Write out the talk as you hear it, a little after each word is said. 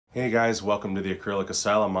Hey guys, welcome to the Acrylic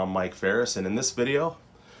Asylum. I'm Mike Ferris, and in this video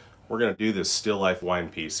we're going to do this still life wine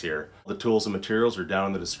piece here. The tools and materials are down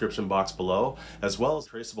in the description box below, as well as a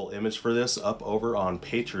traceable image for this up over on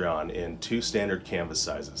Patreon in 2 standard canvas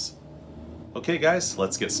sizes. Okay guys,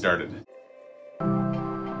 let's get started.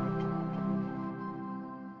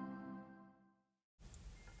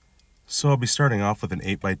 So I'll be starting off with an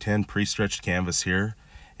 8x10 pre-stretched canvas here,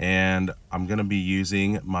 and I'm going to be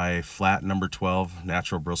using my flat number 12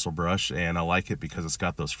 natural bristle brush, and I like it because it's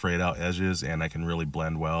got those frayed out edges and I can really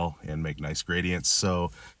blend well and make nice gradients. So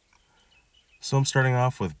I'm starting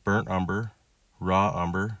off with burnt umber, raw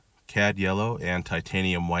umber, cad yellow, and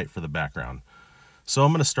titanium white for the background. So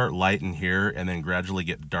I'm going to start light in here and then gradually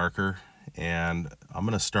get darker, and I'm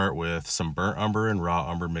going to start with some burnt umber and raw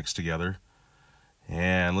umber mixed together.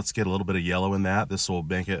 And let's get a little bit of yellow in that. This will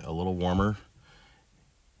make it a little warmer.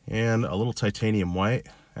 And a little titanium white,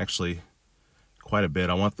 actually quite a bit.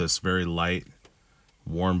 I want this very light,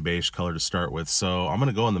 warm beige color to start with. So I'm going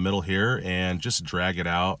to go in the middle here and just drag it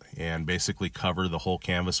out and basically cover the whole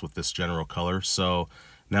canvas with this general color. So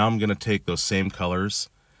now I'm going to take those same colors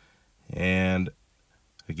and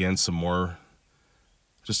again some more,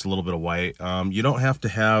 just a little bit of white. You don't have to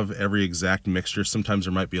have every exact mixture. Sometimes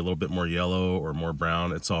there might be a little bit more yellow or more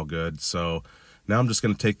brown. It's all good. So now I'm just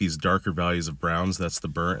going to take these darker values of browns, that's the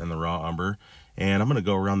burnt and the raw umber, and I'm going to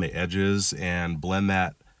go around the edges and blend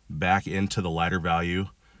that back into the lighter value.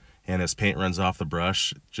 And as paint runs off the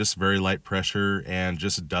brush, just very light pressure and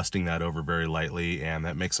just dusting that over very lightly, and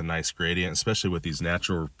that makes a nice gradient, especially with these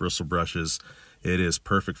natural bristle brushes. It is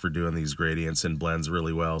perfect for doing these gradients and blends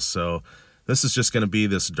really well. So this is just going to be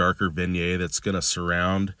this darker vignette that's going to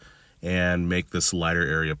surround and make this lighter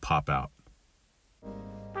area pop out.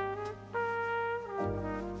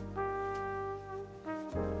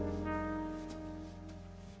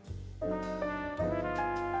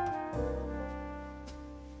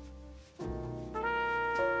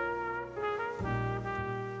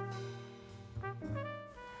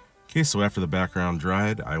 Okay, so after the background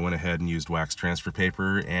dried, I went ahead and used wax transfer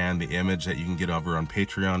paper and the image that you can get over on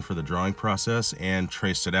Patreon for the drawing process and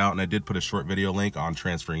traced it out, and I did put a short video link on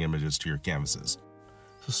transferring images to your canvases.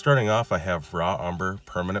 So starting off, I have raw umber,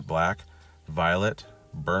 permanent black, violet,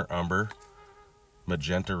 burnt umber,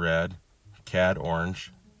 magenta red, cad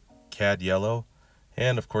orange, cad yellow,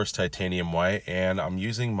 and of course titanium white, and I'm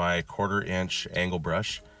using my 1/4 inch angle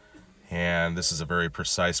brush. And this is a very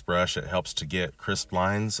precise brush. It helps to get crisp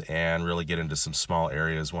lines and really get into some small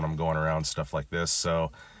areas when I'm going around stuff like this.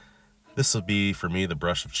 So this will be, for me, the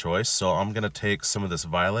brush of choice. So I'm going to take some of this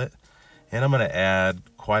violet and I'm going to add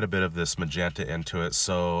quite a bit of this magenta into it.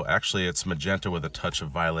 So actually it's magenta with a touch of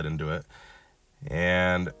violet into it.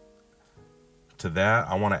 And to that,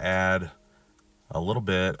 I want to add a little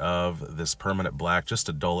bit of this permanent black just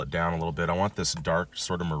to dull it down a little bit. I want this dark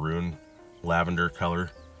sort of maroon lavender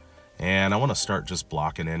color. And I want to start just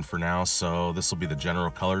blocking in for now, so this will be the general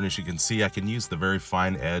color. And as you can see, I can use the very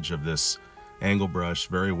fine edge of this angle brush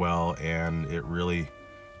very well, and it really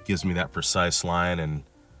gives me that precise line and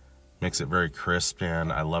makes it very crisp,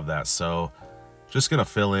 and I love that. So just going to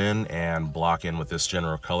fill in and block in with this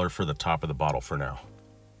general color for the top of the bottle for now.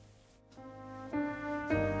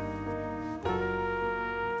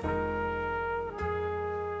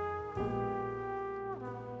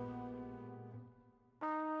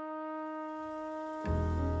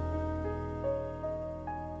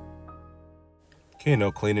 Okay,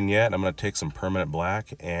 no cleaning yet. I'm going to take some permanent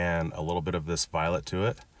black and a little bit of this violet to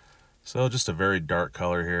it. So just a very dark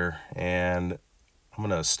color here, and I'm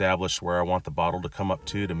going to establish where I want the bottle to come up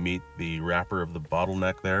to meet the wrapper of the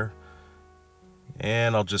bottleneck there.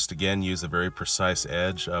 And I'll just again use a very precise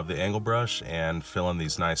edge of the angle brush and fill in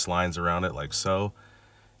these nice lines around it like so,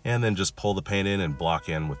 and then just pull the paint in and block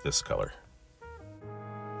in with this color.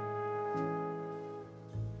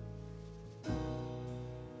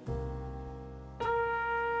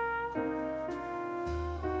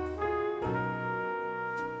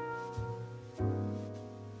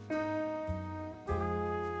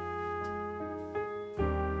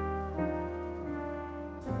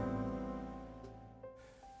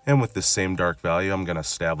 And with this same dark value, I'm going to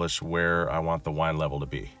establish where I want the wine level to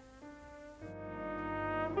be.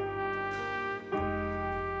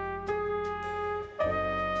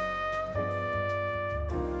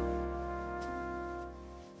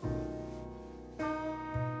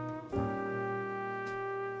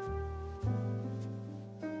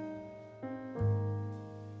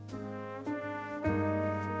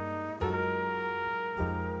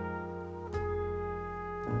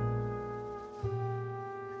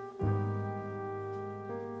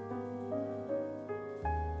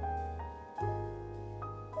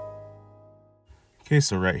 Okay,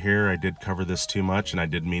 so right here I did cover this too much and I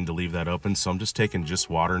didn't mean to leave that open, so I'm just taking just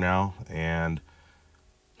water now, and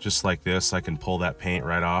just like this I can pull that paint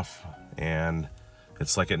right off and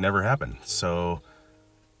it's like it never happened. So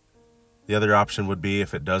the other option would be,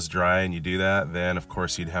 if it does dry and you do that, then of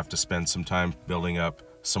course you'd have to spend some time building up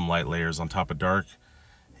some light layers on top of dark,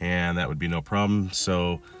 and that would be no problem.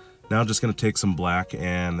 So now I'm just going to take some black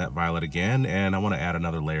and that violet again, and I want to add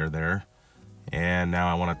another layer there. And now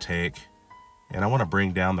I want to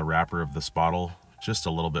bring down the wrapper of this bottle just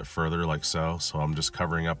a little bit further, like so. So I'm just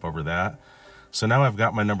covering up over that. So now I've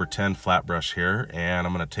got my number 10 flat brush here, and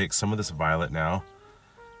I'm going to take some of this violet now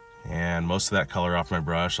and most of that color off my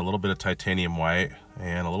brush, a little bit of titanium white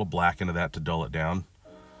and a little black into that to dull it down.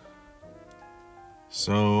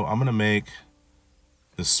 So I'm going to make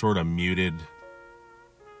this sort of muted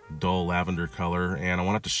dull lavender color, and I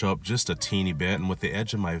want it to show up just a teeny bit, and with the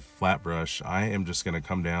edge of my flat brush I am just going to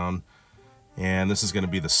come down, and this is going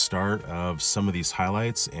to be the start of some of these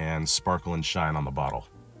highlights and sparkle and shine on the bottle.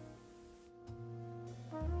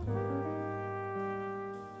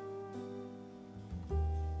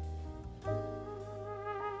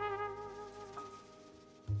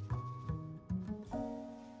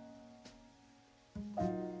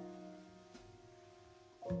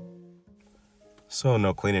 So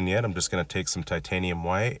no cleaning yet, I'm just going to take some titanium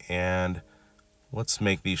white and let's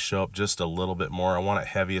make these show up just a little bit more. I want it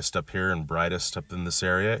heaviest up here and brightest up in this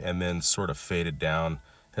area, and then sort of faded down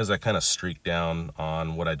as I kind of streak down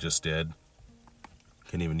on what I just did.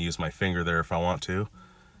 Can even use my finger there if I want to.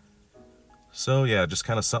 So yeah, just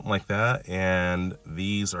kind of something like that, and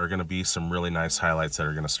these are going to be some really nice highlights that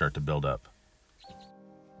are going to start to build up.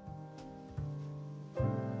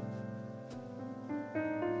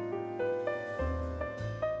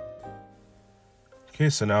 Okay,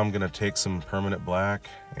 so now I'm going to take some permanent black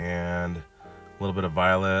and a little bit of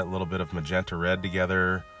violet, a little bit of magenta red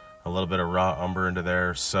together, a little bit of raw umber into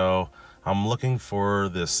there. So I'm looking for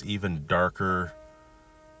this even darker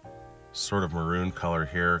sort of maroon color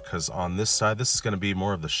here, because on this side, this is going to be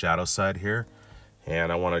more of the shadow side here,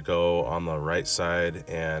 and I want to go on the right side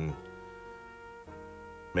and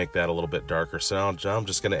make that a little bit darker. So now I'm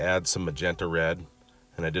just going to add some magenta red,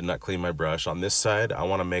 and I did not clean my brush. On this side, I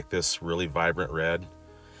want to make this really vibrant red.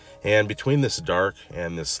 And between this dark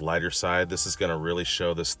and this lighter side, this is going to really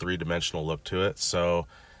show this three-dimensional look to it. So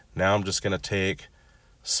now I'm just going to take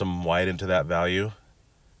some white into that value.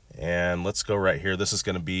 And let's go right here. This is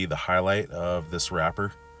going to be the highlight of this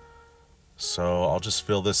wrapper. So I'll just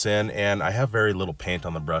fill this in. And I have very little paint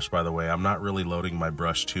on the brush, by the way. I'm not really loading my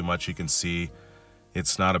brush too much. You can see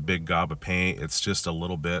it's not a big gob of paint. It's just a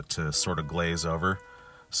little bit to sort of glaze over.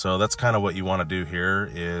 So that's kind of what you want to do here,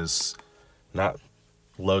 is not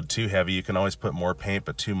load too heavy. You can always put more paint,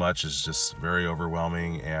 but too much is just very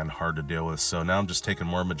overwhelming and hard to deal with. So now I'm just taking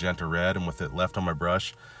more magenta red, and with it left on my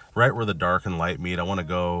brush, right where the dark and light meet, I want to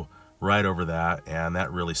go right over that, and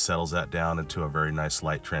that really settles that down into a very nice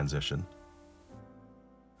light transition.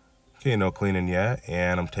 Okay, no cleaning yet,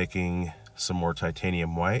 and I'm taking some more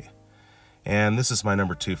titanium white. And this is my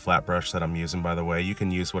number 2 flat brush that I'm using, by the way. You can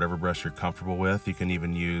use whatever brush you're comfortable with. You can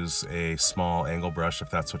even use a small angle brush if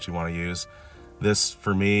that's what you want to use. This,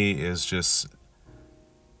 for me, is just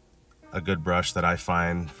a good brush that I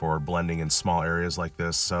find for blending in small areas like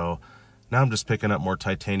this. So now I'm just picking up more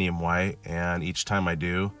titanium white, and each time I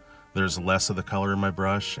do, there's less of the color in my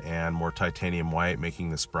brush and more titanium white, making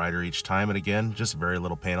this brighter each time. And again, just very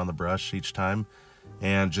little paint on the brush each time,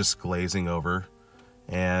 and just glazing over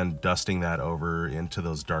and dusting that over into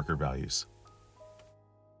those darker values.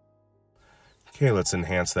 Okay, let's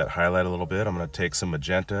enhance that highlight a little bit. I'm going to take some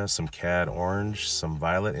magenta, some Cad Orange, some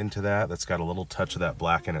violet into that. That's got a little touch of that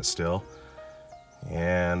black in it still.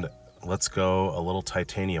 And let's go a little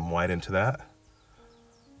titanium white into that.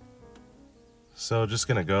 So just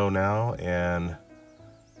going to go now, and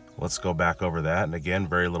let's go back over that. And again,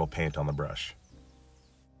 very little paint on the brush.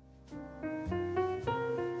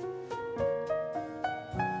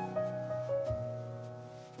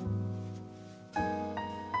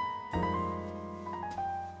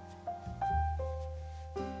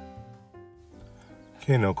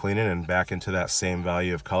 Okay, no cleaning, and back into that same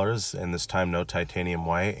value of colors, and this time no titanium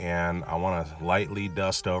white, and I want to lightly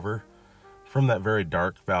dust over from that very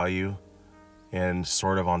dark value and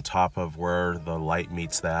sort of on top of where the light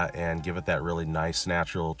meets that, and give it that really nice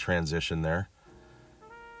natural transition there.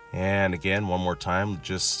 And again, one more time,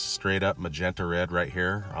 just straight up magenta red right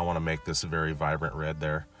here. I want to make this a very vibrant red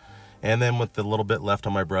there. And then with the little bit left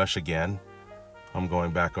on my brush again, I'm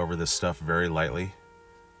going back over this stuff very lightly,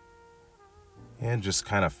 and just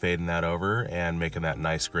kind of fading that over and making that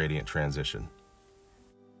nice gradient transition.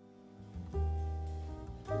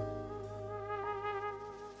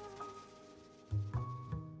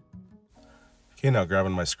 Okay, now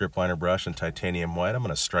grabbing my script liner brush and titanium white, I'm going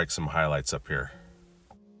to strike some highlights up here.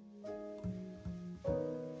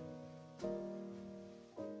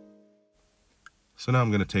 So now I'm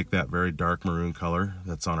going to take that very dark maroon color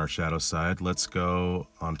that's on our shadow side. Let's go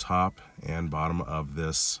on top and bottom of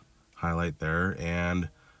this highlight there, and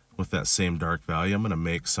with that same dark value, I'm going to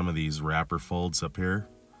make some of these wrapper folds up here.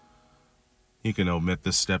 You can omit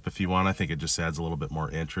this step if you want. I think it just adds a little bit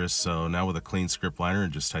more interest. So now with a clean script liner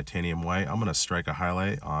and just titanium white, I'm going to strike a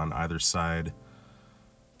highlight on either side,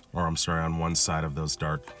 or I'm sorry, on one side of those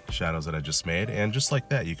dark shadows that I just made. And just like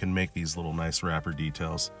that, you can make these little nice wrapper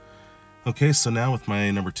details. Okay, so now with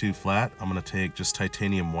my number 2 flat, I'm going to take just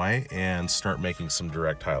titanium white and start making some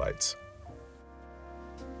direct highlights.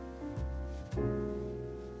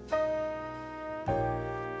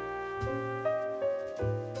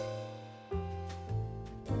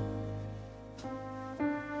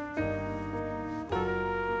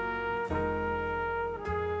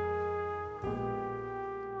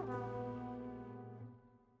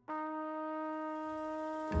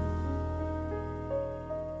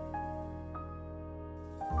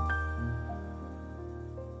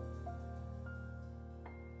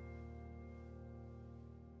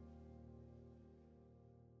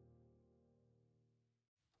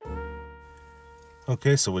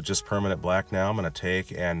 Okay, so with just permanent black now, I'm going to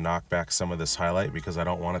take and knock back some of this highlight because I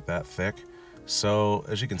don't want it that thick. So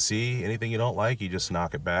as you can see, anything you don't like, you just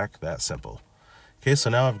knock it back, that simple. Okay, so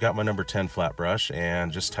now I've got my number 10 flat brush and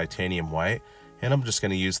just titanium white, and I'm just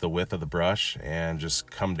going to use the width of the brush and just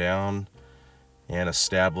come down and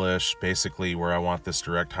establish basically where I want this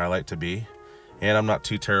direct highlight to be. And I'm not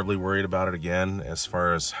too terribly worried about it again as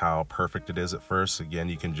far as how perfect it is at first. Again,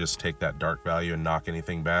 you can just take that dark value and knock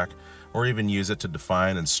anything back, or even use it to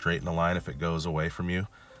define and straighten a line if it goes away from you.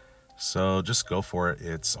 So just go for it,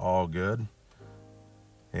 it's all good.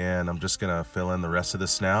 And I'm just gonna fill in the rest of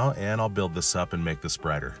this now, and I'll build this up and make this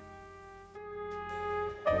brighter.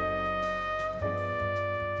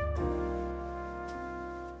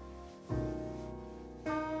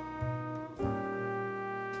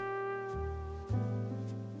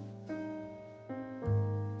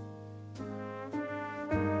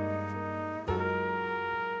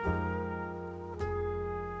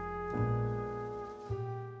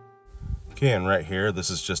 Okay, and right here, this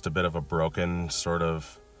is just a bit of a broken sort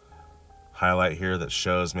of highlight here that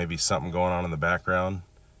shows maybe something going on in the background.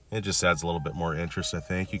 It just adds a little bit more interest, I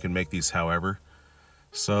think. You can make these however.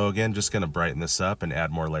 So again, just gonna brighten this up and add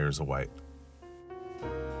more layers of white.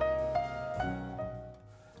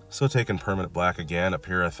 So taking permanent black again, up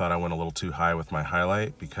here I thought I went a little too high with my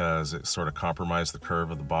highlight because it sort of compromised the curve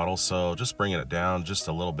of the bottle. So just bringing it down just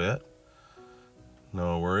a little bit.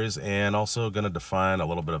 No worries. And also gonna define a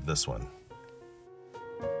little bit of this one.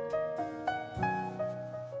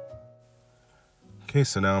 Okay,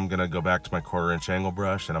 so now I'm going to go back to my 1/4" angle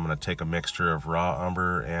brush, and I'm going to take a mixture of raw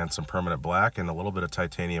umber and some permanent black and a little bit of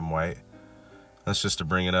titanium white. That's just to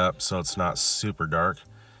bring it up so it's not super dark.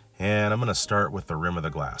 And I'm going to start with the rim of the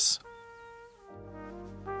glass.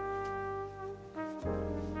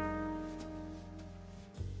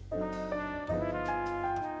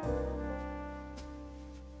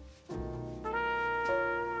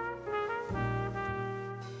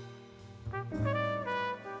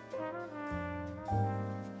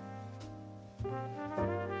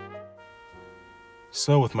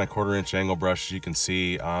 So with my 1/4" angle brush, as you can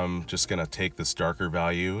see, I'm just going to take this darker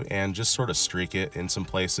value and just sort of streak it in some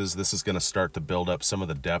places. This is going to start to build up some of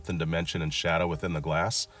the depth and dimension and shadow within the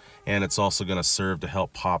glass. And it's also going to serve to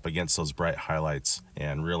help pop against those bright highlights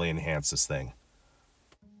and really enhance this thing.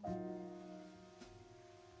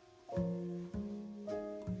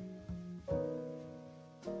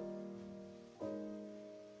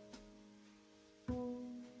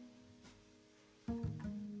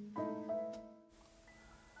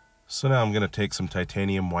 So now I'm going to take some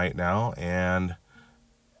titanium white now, and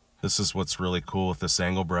this is what's really cool with this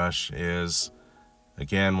angle brush is,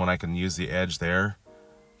 again, when I can use the edge there,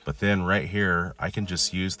 but then right here, I can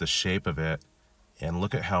just use the shape of it, and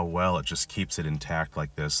look at how well it just keeps it intact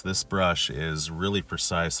like this. This brush is really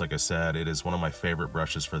precise. Like I said, it is one of my favorite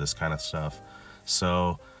brushes for this kind of stuff.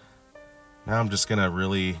 So now I'm just going to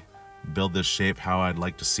really build this shape how I'd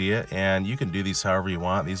like to see it, and you can do these however you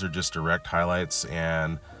want. These are just direct highlights,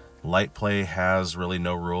 and light play has really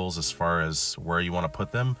no rules as far as where you want to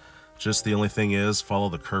put them. Just the only thing is follow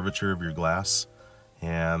the curvature of your glass,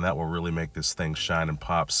 and that will really make this thing shine and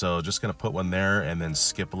pop. So just going to put one there and then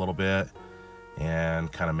skip a little bit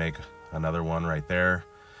and kind of make another one right there.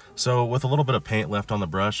 So with a little bit of paint left on the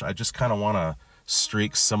brush, I just kind of want to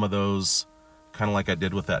streak some of those kind of like I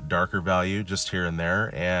did with that darker value, just here and there.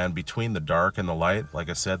 And between the dark and the light, like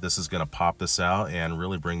I said, this is going to pop this out and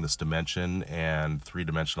really bring this dimension and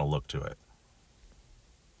three-dimensional look to it.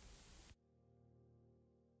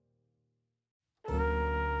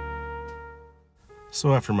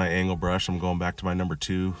 So after my angle brush, I'm going back to my number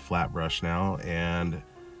 2 flat brush now, and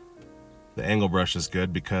the angle brush is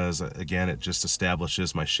good because, again, it just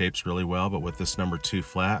establishes my shapes really well. But with this number 2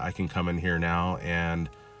 flat, I can come in here now and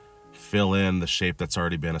fill in the shape that's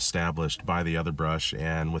already been established by the other brush.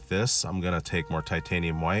 And with this, I'm going to take more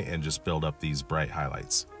titanium white and just build up these bright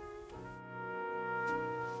highlights.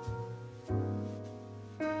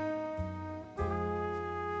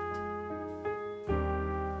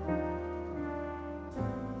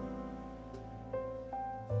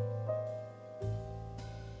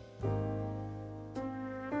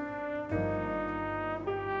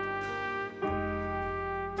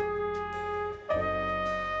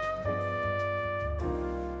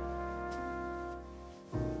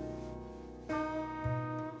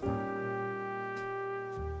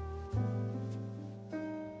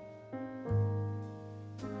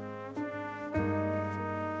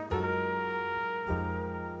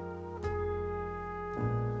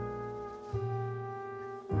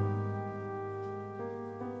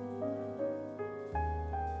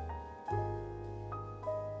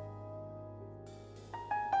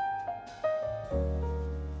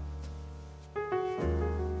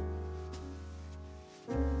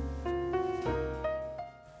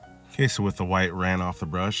 Okay, so with the white ran off the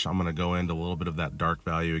brush, I'm going to go into a little bit of that dark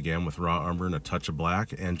value again with raw umber and a touch of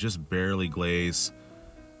black, and just barely glaze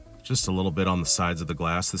just a little bit on the sides of the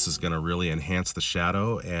glass. This is going to really enhance the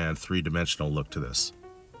shadow and three-dimensional look to this.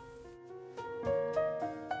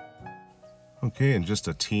 Okay, and just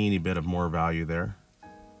a teeny bit of more value there.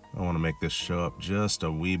 I want to make this show up just a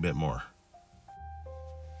wee bit more.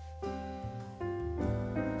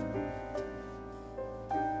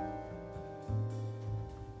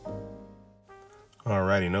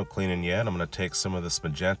 Alrighty, no cleaning yet. I'm going to take some of this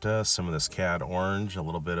magenta, some of this Cad Orange, a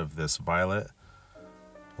little bit of this violet,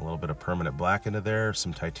 a little bit of permanent black into there,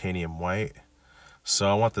 some titanium white. So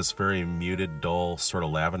I want this very muted, dull sort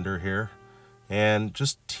of lavender here, and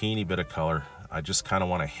just teeny bit of color. I just kind of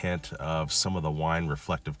want a hint of some of the wine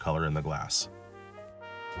reflective color in the glass.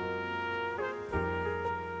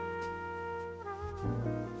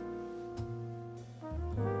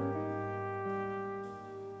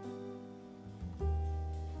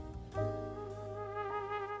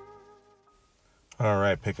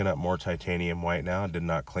 Alright, picking up more titanium white now, did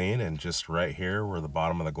not clean, and just right here where the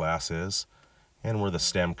bottom of the glass is and where the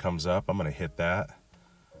stem comes up, I'm going to hit that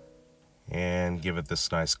and give it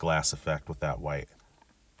this nice glass effect with that white.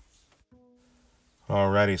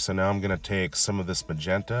 Alrighty, so now I'm going to take some of this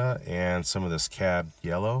magenta and some of this Cad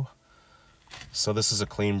Yellow. So this is a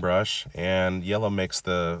clean brush, and yellow makes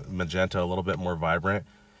the magenta a little bit more vibrant,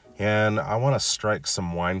 and I want to strike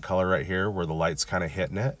some wine color right here where the light's kind of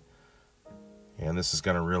hitting it. And this is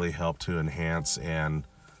going to really help to enhance and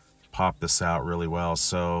pop this out really well.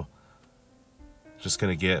 So just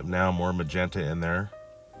going to get now more magenta in there.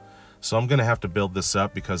 So I'm going to have to build this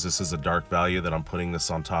up because this is a dark value that I'm putting this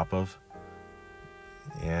on top of.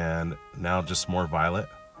 And now just more violet.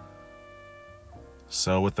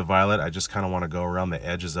 So with the violet, I just kind of want to go around the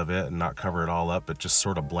edges of it and not cover it all up, but just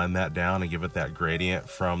sort of blend that down and give it that gradient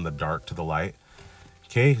from the dark to the light.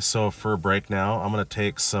 Okay, so for a break now, I'm going to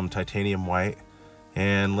take some titanium white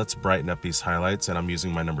and let's brighten up these highlights, and I'm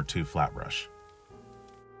using my number 2 flat brush.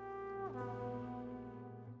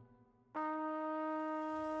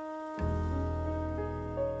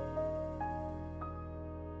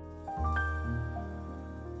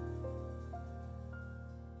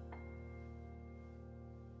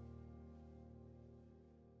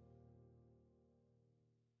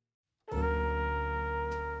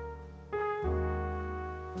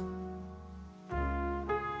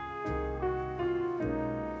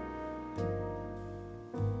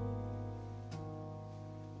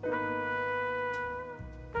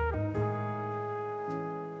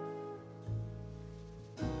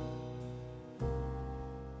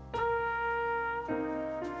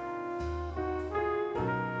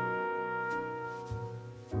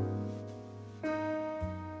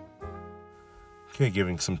 Okay,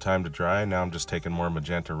 giving some time to dry. Now I'm just taking more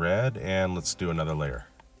Magenta Red, and let's do another layer.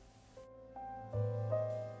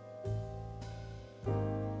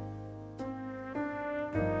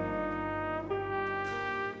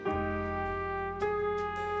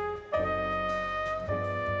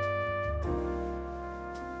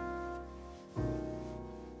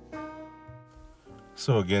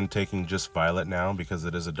 So again, taking just violet now because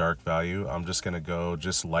it is a dark value, I'm just going to go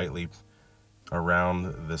just lightly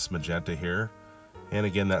around this magenta here. And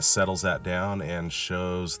again, that settles that down and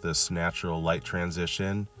shows this natural light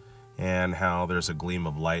transition and how there's a gleam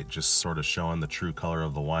of light just sort of showing the true color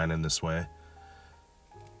of the wine in this way.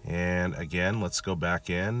 And again, let's go back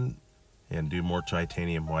in and do more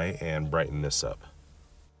titanium white and brighten this up.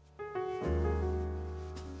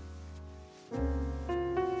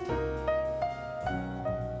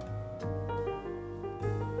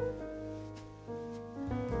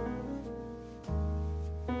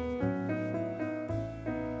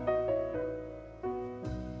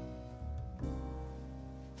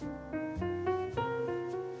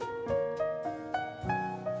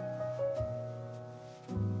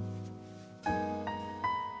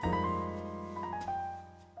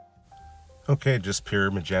 Okay, just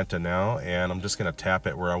pure magenta now, and I'm just going to tap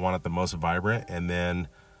it where I want it the most vibrant and then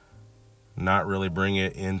not really bring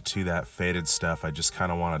it into that faded stuff. I just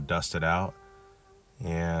kind of want to dust it out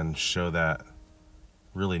and show that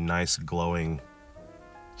really nice glowing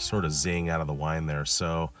sort of zing out of the wine there.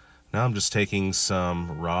 So now I'm just taking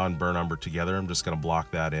some raw and burnt umber together. I'm just going to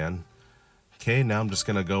block that in. Okay, now I'm just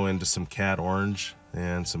going to go into some Cad Orange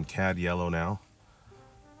and some Cad Yellow now.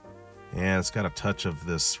 And it's got a touch of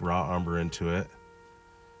this raw umber into it.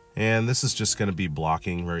 And this is just going to be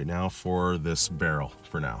blocking right now for this barrel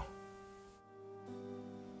for now.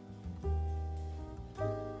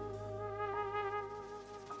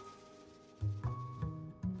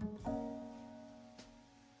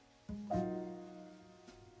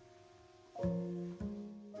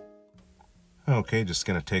 Okay, just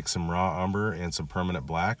going to take some raw umber and some permanent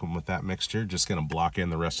black, and with that mixture, just going to block in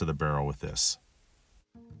the rest of the barrel with this.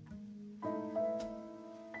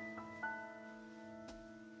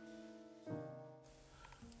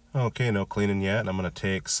 Okay, no cleaning yet. I'm going to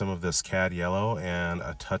take some of this Cad Yellow and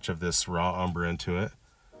a touch of this raw umber into it.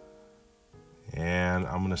 And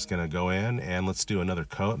I'm just going to go in and let's do another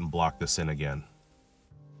coat and block this in again.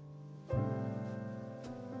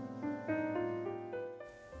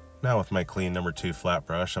 Now with my clean number 2 flat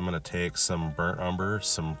brush, I'm going to take some burnt umber,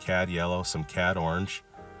 some Cad Yellow, some Cad Orange,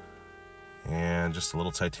 and just a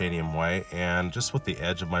little titanium white. And just with the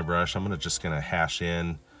edge of my brush, I'm just going to hash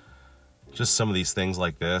in just some of these things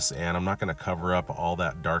like this, and I'm not going to cover up all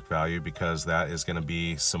that dark value because that is going to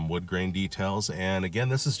be some wood grain details. And again,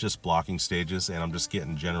 this is just blocking stages, and I'm just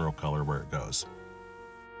getting general color where it goes.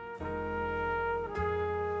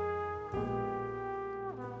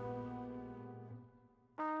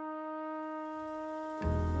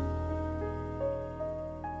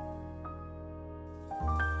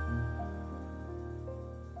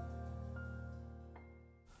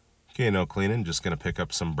 Okay, no cleaning, just going to pick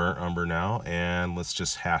up some burnt umber now, and let's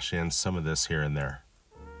just hash in some of this here and there.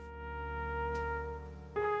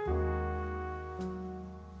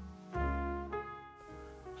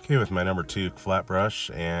 Okay, with my number 2 flat brush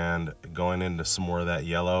and going into some more of that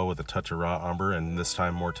yellow with a touch of raw umber, and this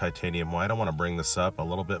time more titanium white, I want to bring this up a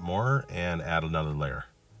little bit more and add another layer.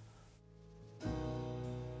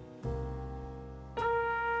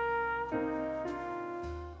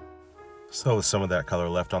 So with some of that color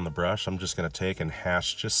left on the brush, I'm just going to take and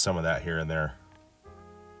hash just some of that here and there.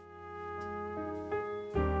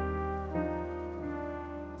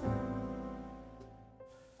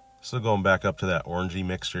 So going back up to that orangey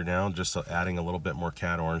mixture now, just adding a little bit more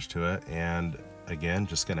Cad Orange to it, and again,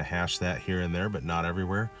 just going to hash that here and there, but not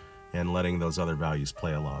everywhere, and letting those other values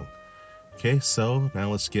play along. Okay, so now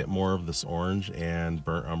let's get more of this orange and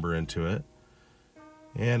burnt umber into it.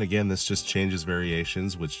 And again, this just changes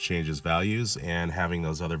variations, which changes values, and having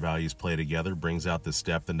those other values play together brings out this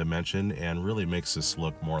depth and dimension and really makes this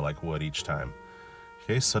look more like wood each time.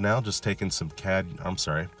 Okay, so now just taking some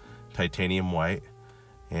titanium white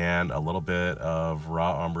and a little bit of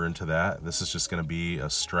raw umber into that. This is just going to be a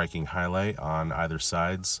striking highlight on either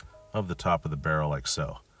sides of the top of the barrel like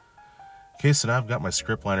so. Okay, so now I've got my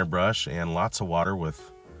script liner brush and lots of water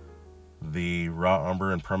with the raw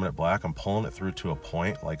umber and permanent black. I'm pulling it through to a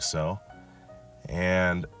point like so,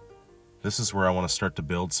 and this is where I want to start to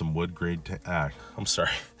build some wood grain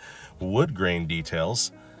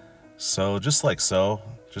details. So just like so,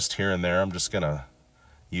 just here and there, I'm just gonna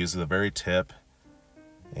use the very tip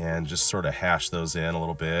and just sort of hash those in a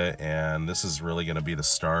little bit, and this is really going to be the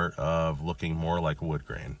start of looking more like wood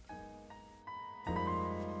grain.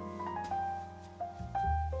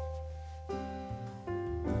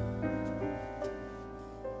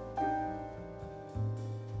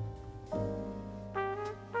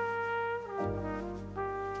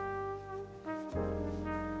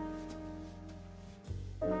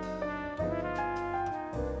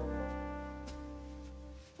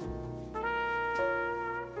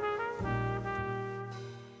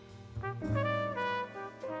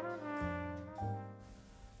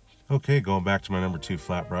 Okay, going back to my number 2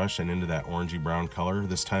 flat brush and into that orangey brown color,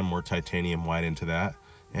 this time more titanium white into that,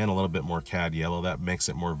 and a little bit more Cad Yellow. That makes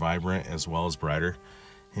it more vibrant as well as brighter.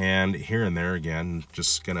 And here and there again,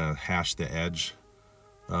 just gonna hash the edge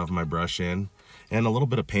of my brush in, and a little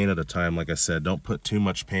bit of paint at a time. Like I said, don't put too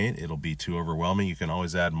much paint, it'll be too overwhelming. You can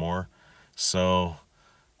always add more. So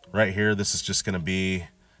right here, this is just gonna be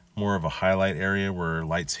more of a highlight area where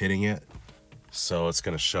light's hitting it, so it's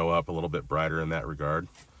gonna show up a little bit brighter in that regard.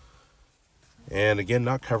 And again,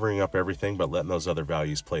 not covering up everything, but letting those other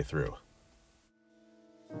values play through.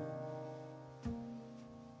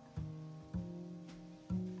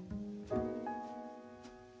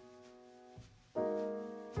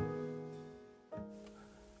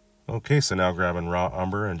 Okay, so now grabbing raw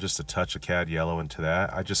umber and just a touch of Cad Yellow into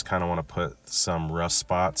that. I just kind of want to put some rust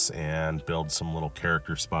spots and build some little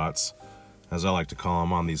character spots, as I like to call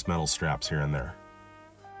them, on these metal straps here and there.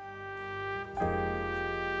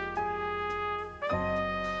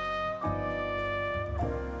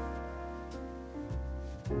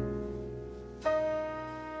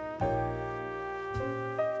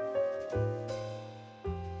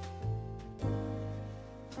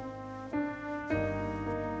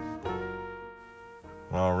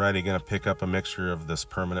 Alrighty, gonna pick up a mixture of this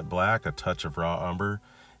permanent black, a touch of raw umber,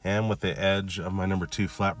 and with the edge of my number 2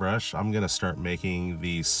 flat brush, I'm gonna start making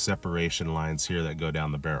these separation lines here that go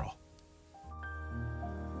down the barrel.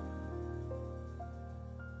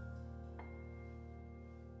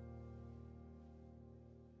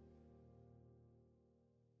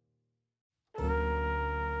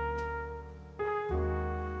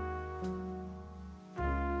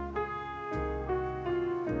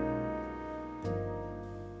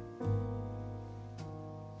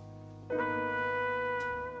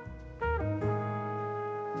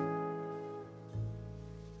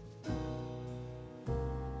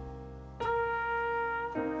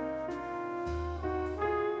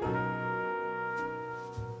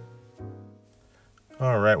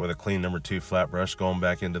 Alright, with a clean number 2 flat brush, going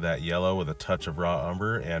back into that yellow with a touch of raw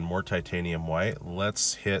umber and more titanium white,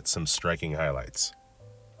 let's hit some striking highlights.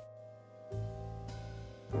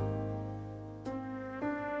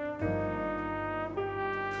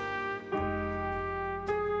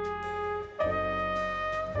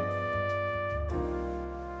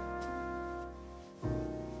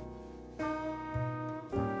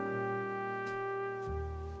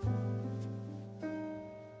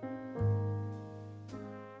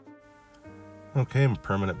 Okay,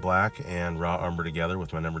 permanent black and raw umber together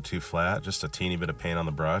with my number 2 flat, just a teeny bit of paint on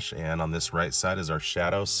the brush, and on this right side is our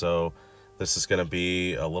shadow, so this is going to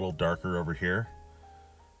be a little darker over here,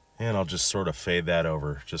 and I'll just sort of fade that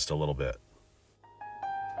over just a little bit.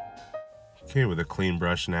 Okay, with a clean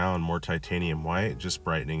brush now and more titanium white, just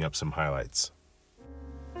brightening up some highlights.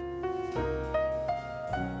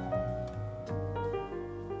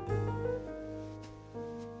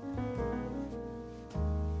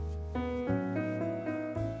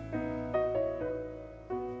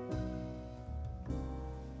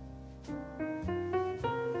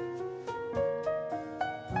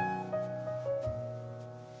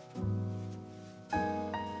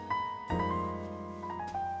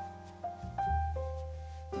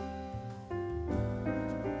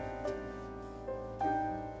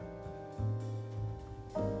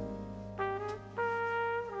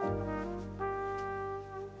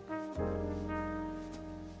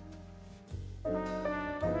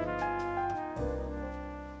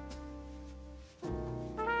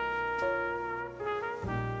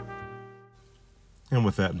 And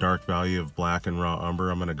with that dark value of black and raw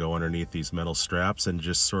umber, I'm going to go underneath these metal straps and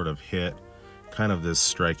just sort of hit kind of this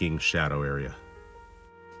striking shadow area.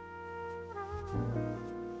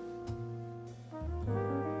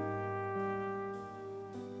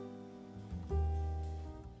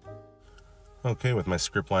 Okay, with my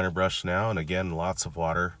script liner brush now, and again, lots of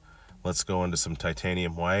water, let's go into some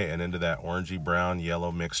titanium white and into that orangey brown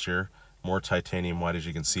yellow mixture. More titanium white, as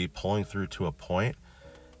you can see, pulling through to a point.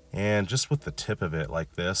 And just with the tip of it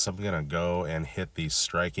like this, I'm going to go and hit these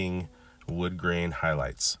striking wood grain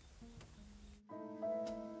highlights.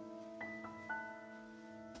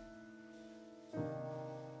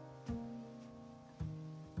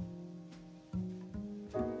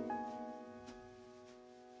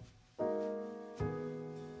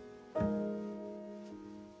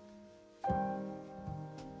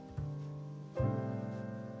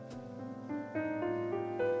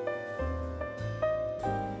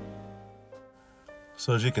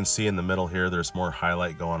 So as you can see in the middle here, there's more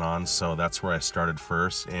highlight going on, so that's where I started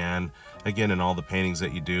first. And again, in all the paintings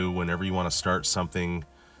that you do, whenever you want to start something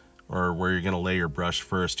or where you're going to lay your brush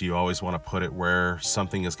first, you always want to put it where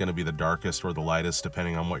something is going to be the darkest or the lightest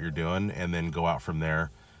depending on what you're doing, and then go out from there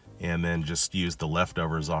and then just use the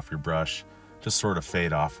leftovers off your brush to sort of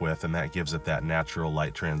fade off with, and that gives it that natural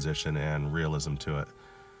light transition and realism to it.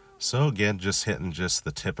 So again, just hitting just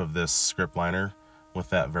the tip of this script liner with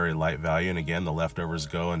that very light value, and again the leftovers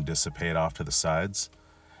go and dissipate off to the sides,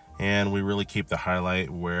 and we really keep the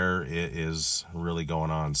highlight where it is really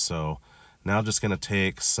going on. So now I'm just going to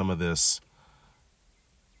take some of this,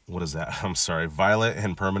 what is that? I'm sorry, violet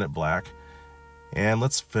and permanent black, and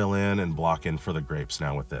let's fill in and block in for the grapes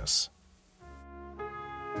now with this.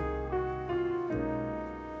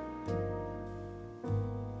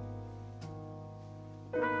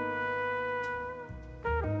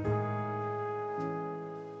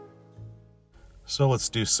 So let's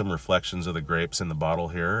do some reflections of the grapes in the bottle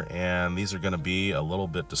here, and these are going to be a little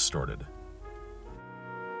bit distorted.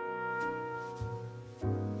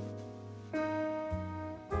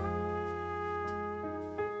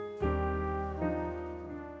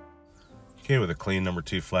 Okay, with a clean number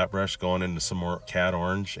 2 flat brush, going into some more Cad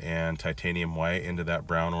Orange and titanium white into that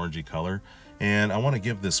brown orangey color. And I want to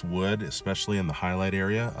give this wood, especially in the highlight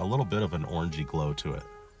area, a little bit of an orangey glow to it.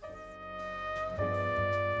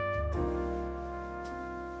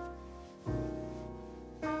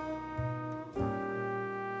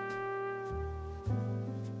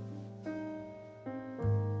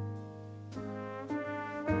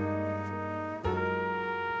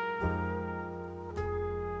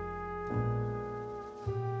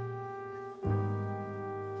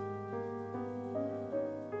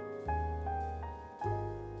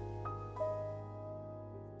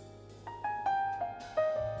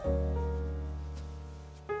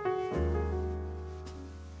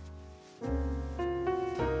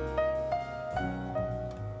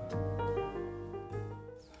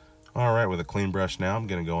 All right, with a clean brush now, I'm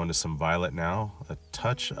going to go into some violet now, a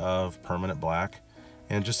touch of permanent black,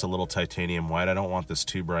 and just a little titanium white. I don't want this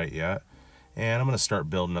too bright yet. And I'm going to start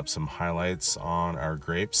building up some highlights on our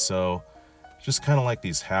grapes. So just kind of like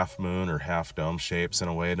these half moon or half dome shapes in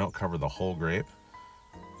a way. Don't cover the whole grape,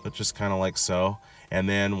 but just kind of like so. And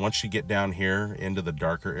then once you get down here into the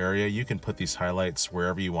darker area, you can put these highlights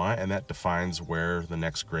wherever you want, and that defines where the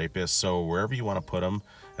next grape is. So wherever you want to put them,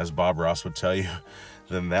 as Bob Ross would tell you,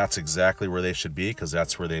 then that's exactly where they should be, because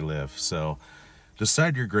that's where they live. So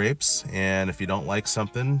decide your grapes, and if you don't like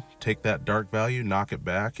something, take that dark value, knock it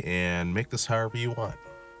back, and make this however you want.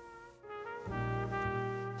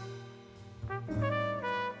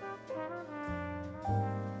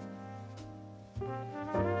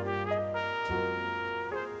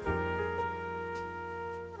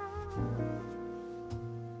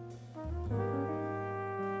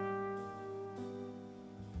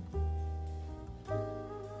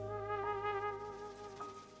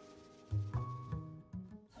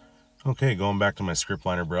 Okay, going back to my script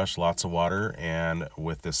liner brush, lots of water, and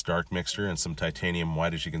with this dark mixture and some titanium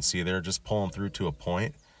white, as you can see there, just pulling through to a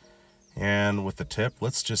point. And with the tip,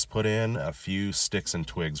 let's just put in a few sticks and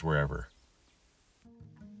twigs wherever.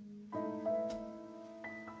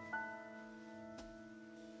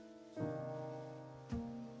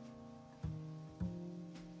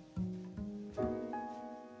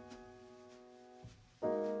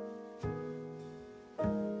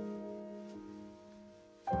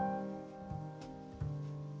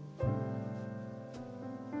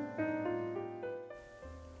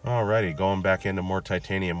 Alrighty, going back into more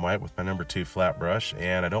titanium white with my number 2 flat brush,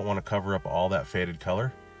 and I don't want to cover up all that faded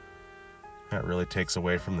color. That really takes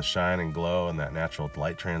away from the shine and glow and that natural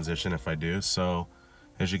light transition if I do. So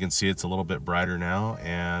as you can see, it's a little bit brighter now,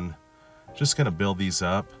 and just going to build these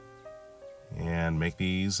up and make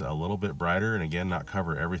these a little bit brighter, and again, not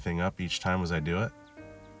cover everything up each time as I do it.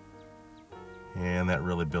 And that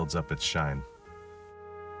really builds up its shine.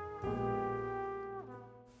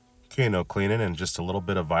 Okay, no cleaning, and just a little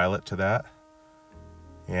bit of violet to that.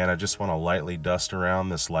 And I just want to lightly dust around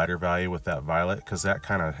this lighter value with that violet, because that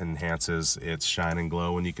kind of enhances its shine and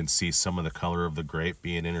glow when you can see some of the color of the grape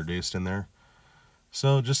being introduced in there.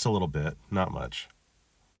 So just a little bit, not much.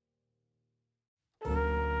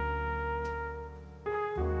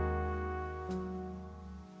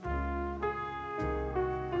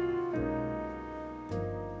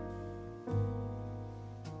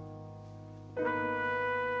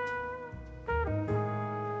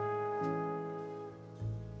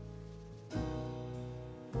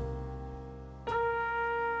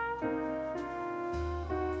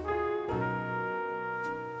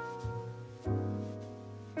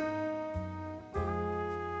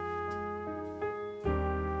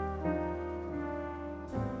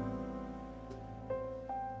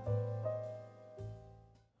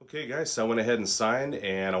 Okay guys, so I went ahead and signed,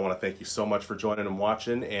 and I want to thank you so much for joining and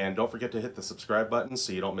watching, and don't forget to hit the subscribe button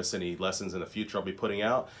so you don't miss any lessons in the future I'll be putting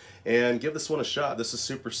out, and give this one a shot. This is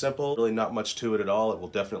super simple, really not much to it at all. It will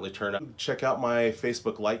definitely turn out. Check out my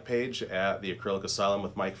Facebook like page at the Acrylic Asylum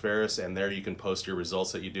with Mike Ferris, and there you can post your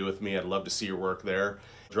results that you do with me. I'd love to see your work there.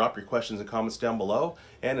 Drop your questions and comments down below,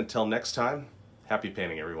 and until next time, happy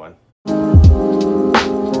painting everyone.